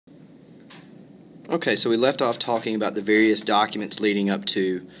Okay, so we left off talking about the various documents leading up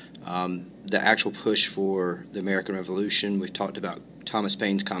to the actual push for the American Revolution. We've talked about Thomas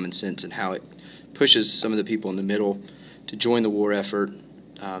Paine's Common Sense and how it pushes some of the people in the middle to join the war effort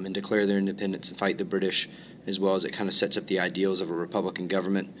and declare their independence and fight the British, as well as it kind of sets up the ideals of a Republican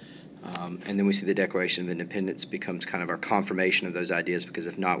government. And then we see the Declaration of Independence becomes kind of our confirmation of those ideas, because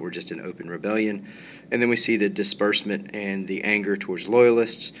if not, we're just an open rebellion. And then we see the disbursement and the anger towards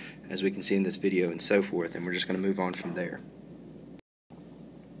loyalists, as we can see in this video, and so forth. And we're just going to move on from there.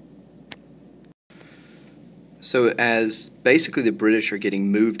 So as basically the British are getting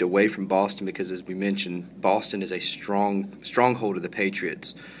moved away from Boston, because as we mentioned, Boston is a stronghold of the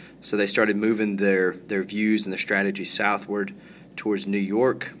Patriots. So they started moving their views and their strategy southward towards New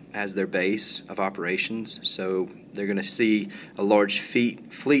York as their base of operations. So they're going to see a large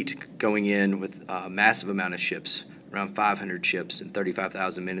fleet going in with a massive amount of ships, around 500 ships and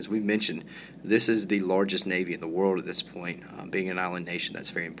 35,000 men. As we've mentioned, this is the largest navy in the world at this point. Being an island nation, that's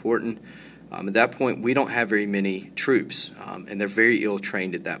very important. At that point, we don't have very many troops, and they're very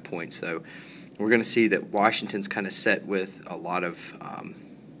ill-trained at that point. So we're going to see that Washington's kind of set with a lot of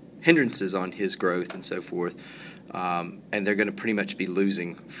hindrances on his growth and so forth, and they're going to pretty much be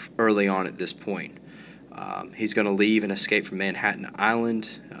losing early on at this point. He's going to leave and escape from Manhattan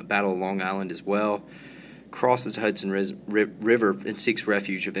Island, battle Long Island as well, crosses the Hudson River and seeks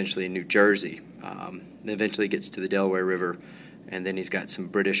refuge eventually in New Jersey. Eventually gets to the Delaware River, and then he's got some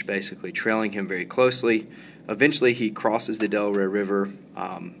British basically trailing him very closely. Eventually he crosses the Delaware River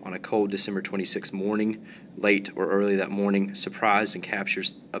on a cold December 26th morning, late or early that morning, surprised and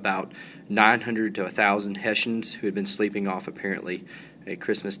captures about 900 to 1,000 Hessians who had been sleeping off apparently a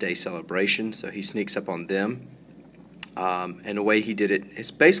Christmas Day celebration. So he sneaks up on them, and the way he did it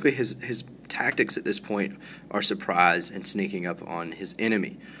is basically his tactics at this point are surprise and sneaking up on his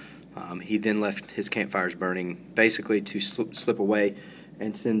enemy. He then left his campfires burning basically to slip away,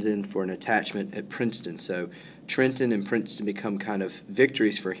 and sends in for an attachment at Princeton. So Trenton and Princeton become kind of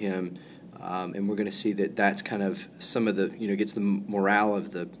victories for him, and we're going to see that that's kind of some of the, gets the morale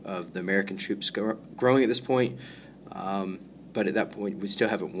of the American troops growing at this point. But at that point, we still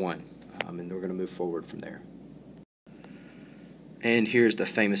haven't won, and we're going to move forward from there. And here's the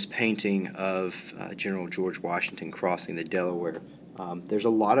famous painting of General George Washington crossing the Delaware. There's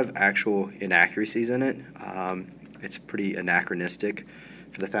a lot of actual inaccuracies in it. It's pretty anachronistic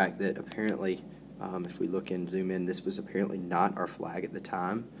for the fact that apparently, if we look and zoom in, this was apparently not our flag at the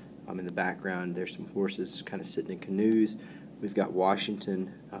time. In the background, there's some horses kind of sitting in canoes. We've got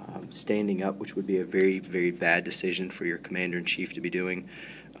Washington standing up, which would be a very, very bad decision for your commander-in-chief to be doing.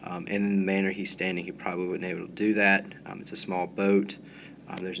 And in the manner he's standing, he probably wouldn't be able to do that. It's a small boat.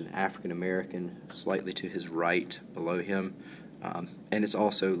 There's an African-American slightly to his right below him. And it's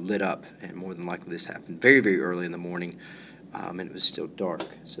also lit up, and more than likely this happened very, very early in the morning, and it was still dark.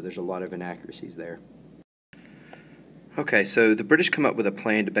 So there's a lot of inaccuracies there. Okay, so the British come up with a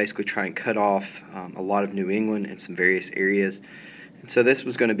plan to basically try and cut off a lot of New England and some various areas. And so this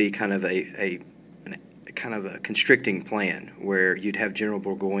was going to be kind of a constricting plan, where you'd have General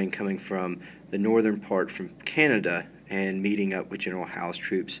Burgoyne coming from the northern part from Canada and meeting up with General Howe's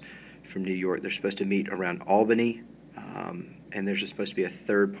troops from New York. They're supposed to meet around Albany, and there's supposed to be a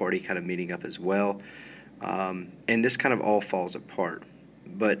third party kind of meeting up as well. And this kind of all falls apart.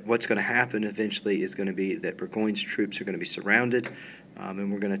 But what's going to happen eventually is going to be that Burgoyne's troops are going to be surrounded,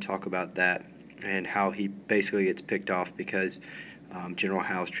 and we're going to talk about that and how he basically gets picked off because General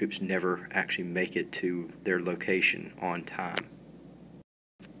Howe's troops never actually make it to their location on time.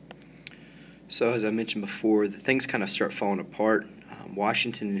 So as I mentioned before, the things kind of start falling apart.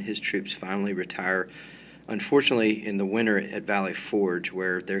 Washington and his troops finally retire, unfortunately in the winter at Valley Forge,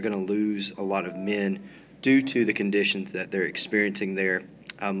 where they're going to lose a lot of men due to the conditions that they're experiencing there.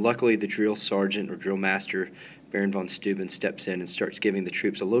 Luckily, the drill sergeant or drill master, Baron von Steuben, steps in and starts giving the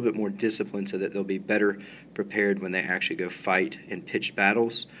troops a little bit more discipline so that they'll be better prepared when they actually go fight in pitched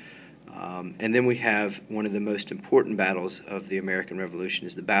battles. And then we have one of the most important battles of the American Revolution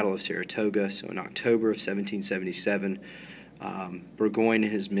is the Battle of Saratoga. So in October of 1777, Burgoyne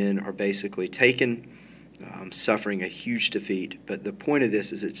and his men are basically taken, suffering a huge defeat. But the point of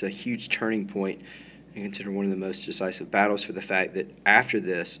this is it's a huge turning point and considered one of the most decisive battles for the fact that after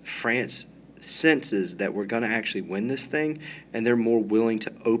this, France senses that we're going to actually win this thing, and they're more willing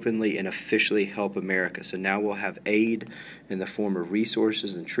to openly and officially help America. So now we'll have aid in the form of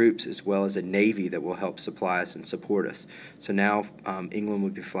resources and troops, as well as a navy that will help supply us and support us. So now England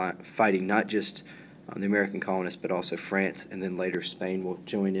would be fighting not just the American colonists, but also France, and then later Spain will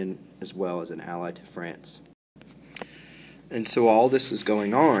join in as well as an ally to France. And so all this is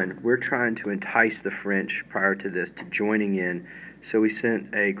going on, we're trying to entice the French prior to this to joining in. So we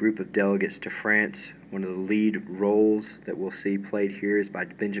sent a group of delegates to France. One of the lead roles that we'll see played here is by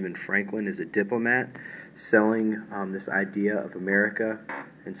Benjamin Franklin as a diplomat, selling this idea of America.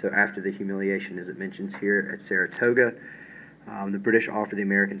 And so after the humiliation, as it mentions here, at Saratoga, the British offered the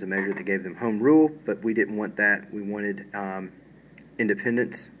Americans a measure that gave them home rule, but we didn't want that. We wanted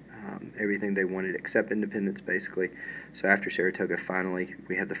independence. Everything they wanted except independence, basically. So after Saratoga, finally,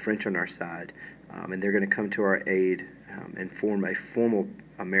 we have the French on our side, and they're going to come to our aid and form a formal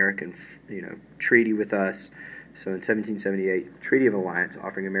American, treaty with us. So in 1778, Treaty of Alliance,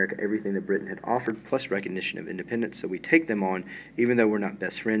 offering America everything that Britain had offered, plus recognition of independence. So we take them on, even though we're not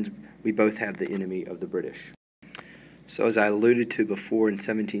best friends. We both have the enemy of the British. So as I alluded to before, in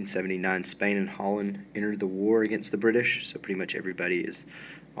 1779, Spain and Holland entered the war against the British. So pretty much everybody is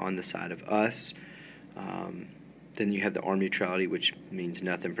on the side of us. Then you have the armed neutrality, which means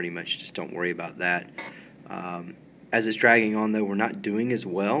nothing pretty much. Just don't worry about that. As it's dragging on, though, we're not doing as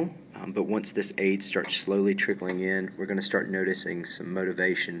well. But once this aid starts slowly trickling in, we're going to start noticing some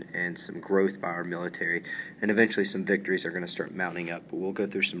motivation and some growth by our military. And eventually some victories are going to start mounting up. But we'll go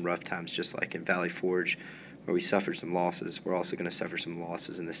through some rough times, just like in Valley Forge, where we suffered some losses. We're also going to suffer some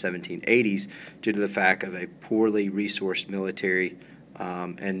losses in the 1780s due to the fact of a poorly resourced military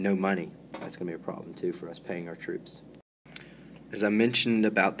and no money. That's going to be a problem, too, for us paying our troops. As I mentioned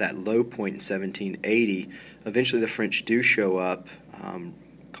about that low point in 1780, eventually the French do show up.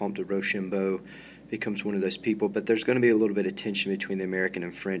 Comte de Rochambeau becomes one of those people, but there's going to be a little bit of tension between the American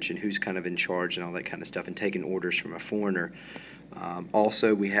and French and who's kind of in charge and all that kind of stuff, and taking orders from a foreigner.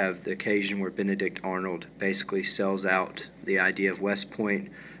 Also, we have the occasion where Benedict Arnold basically sells out the idea of West Point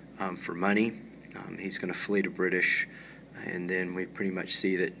for money. He's going to flee to British, and then we pretty much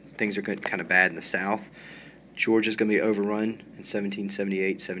see that things are kind of bad in the South. Georgia's going to be overrun in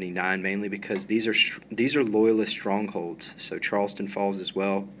 1778-79, mainly because these are loyalist strongholds. So Charleston falls as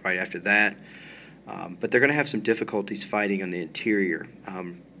well right after that. But they're going to have some difficulties fighting on the interior.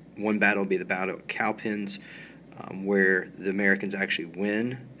 One battle will be the Battle of Cowpens, where the Americans actually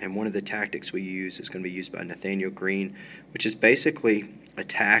win. And one of the tactics we use is going to be used by Nathaniel Greene, which is basically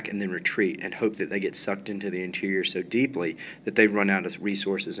attack and then retreat and hope that they get sucked into the interior so deeply that they run out of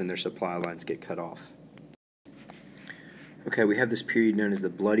resources and their supply lines get cut off. Okay, we have this period known as the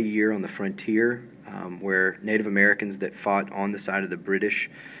Bloody Year on the frontier, where Native Americans that fought on the side of the British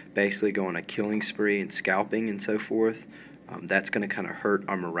basically go on a killing spree and scalping and so forth. That's going to kind of hurt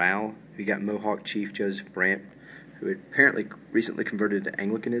our morale. We got Mohawk Chief Joseph Brant, who had apparently recently converted to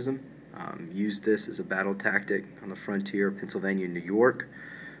Anglicanism, used this as a battle tactic on the frontier of Pennsylvania and New York.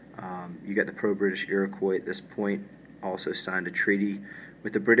 You got the pro-British Iroquois at this point, also signed a treaty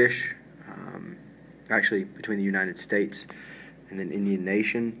with the British, actually between the United States and then Indian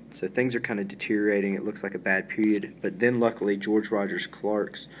Nation. So things are kind of deteriorating. It looks like a bad period. But then luckily George Rogers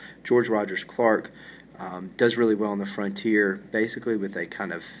Clark does really well on the frontier, basically with a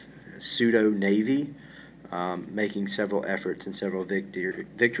kind of pseudo-navy, making several efforts and several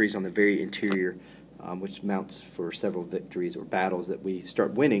victories on the very interior, which mounts for several victories or battles that we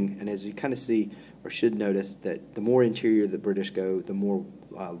start winning. And as you kind of see, or should notice, that the more interior the British go, the more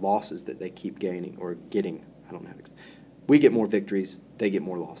losses that they keep gaining or getting. I don't know how to explain. We get more victories, they get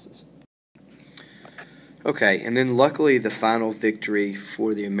more losses. Okay, and then luckily the final victory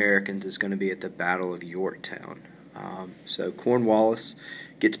for the Americans is going to be at the Battle of Yorktown. So Cornwallis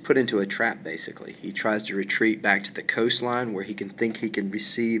gets put into a trap, basically. He tries to retreat back to the coastline where he can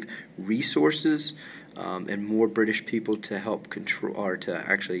receive resources and more British people to help control, or to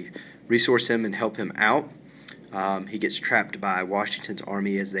actually resource him and help him out. He gets trapped by Washington's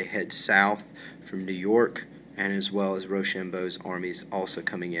army as they head south from New York, and as well as Rochambeau's armies also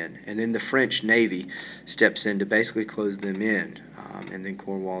coming in. And then the French Navy steps in to basically close them in. And then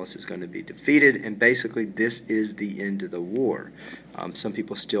Cornwallis is going to be defeated, and basically this is the end of the war. Some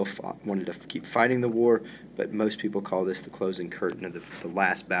people still wanted to keep fighting the war, but most people call this the closing curtain of the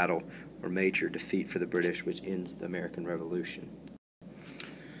last battle or major defeat for the British, which ends the American Revolution.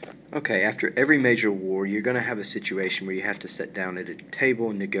 Okay, after every major war, you're going to have a situation where you have to sit down at a table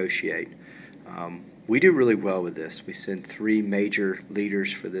and negotiate. We do really well with this. We send three major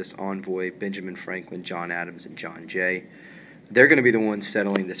leaders for this envoy: Benjamin Franklin, John Adams, and John Jay. They're going to be the ones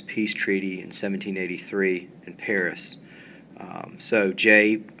settling this peace treaty in 1783 in Paris. So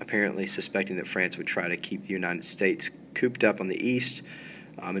Jay, apparently suspecting that France would try to keep the United States cooped up on the east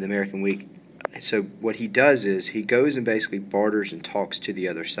in the American week. So what he does is he goes and basically barters and talks to the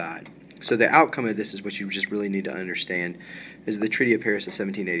other side. So the outcome of this is what you just really need to understand is the Treaty of Paris of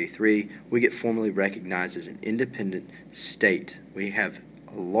 1783. We get formally recognized as an independent state. We have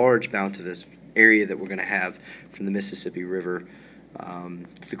a large bounteous area that we're going to have from the Mississippi River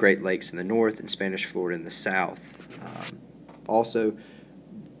to the Great Lakes in the north and Spanish Florida in the south. Also,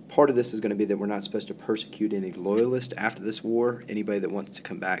 part of this is going to be that we're not supposed to persecute any loyalists after this war. Anybody that wants to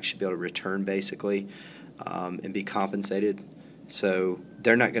come back should be able to return, basically, and be compensated. So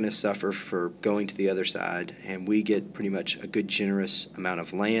they're not going to suffer for going to the other side, and we get pretty much a good, generous amount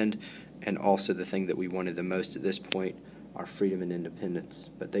of land, and also the thing that we wanted the most at this point, our freedom and independence.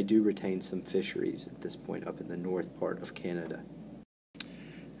 But they do retain some fisheries at this point up in the north part of Canada.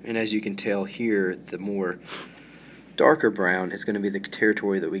 And as you can tell here, the more darker brown is going to be the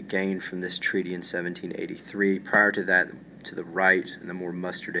territory that we gained from this treaty in 1783. Prior to that, to the right, and the more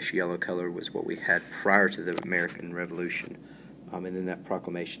mustardish yellow color was what we had prior to the American Revolution. And then that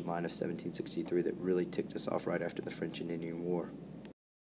proclamation line of 1763 that really ticked us off right after the French and Indian War.